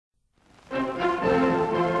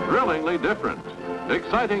thrillingly different.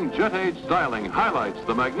 Exciting jet-age styling highlights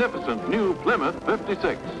the magnificent new Plymouth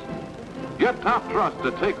 56. Get top thrust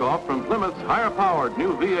at takeoff from Plymouth's higher-powered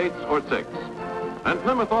new V8s or 6. And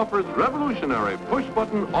Plymouth offers revolutionary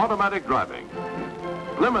push-button automatic driving.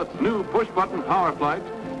 Plymouth's new push-button power flight,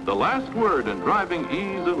 the last word in driving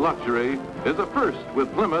ease and luxury, is a first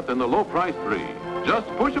with Plymouth in the low price 3. Just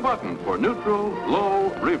push a button for neutral, low,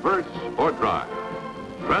 reverse, or drive.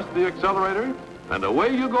 Press the accelerator, and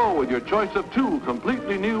away you go with your choice of 2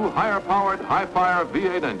 completely new, higher-powered, high-fire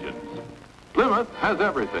V8 engines. Plymouth has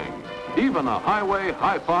everything, even a highway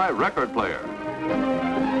hi-fi record player.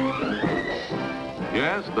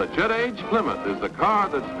 Yes, the jet-age Plymouth is the car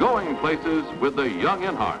that's going places with the young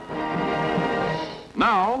in heart.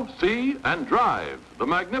 Now, see and drive the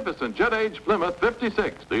magnificent jet-age Plymouth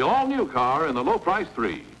 56, the all-new car in the low price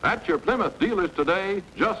 3. At your Plymouth dealers today,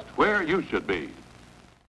 just where you should be.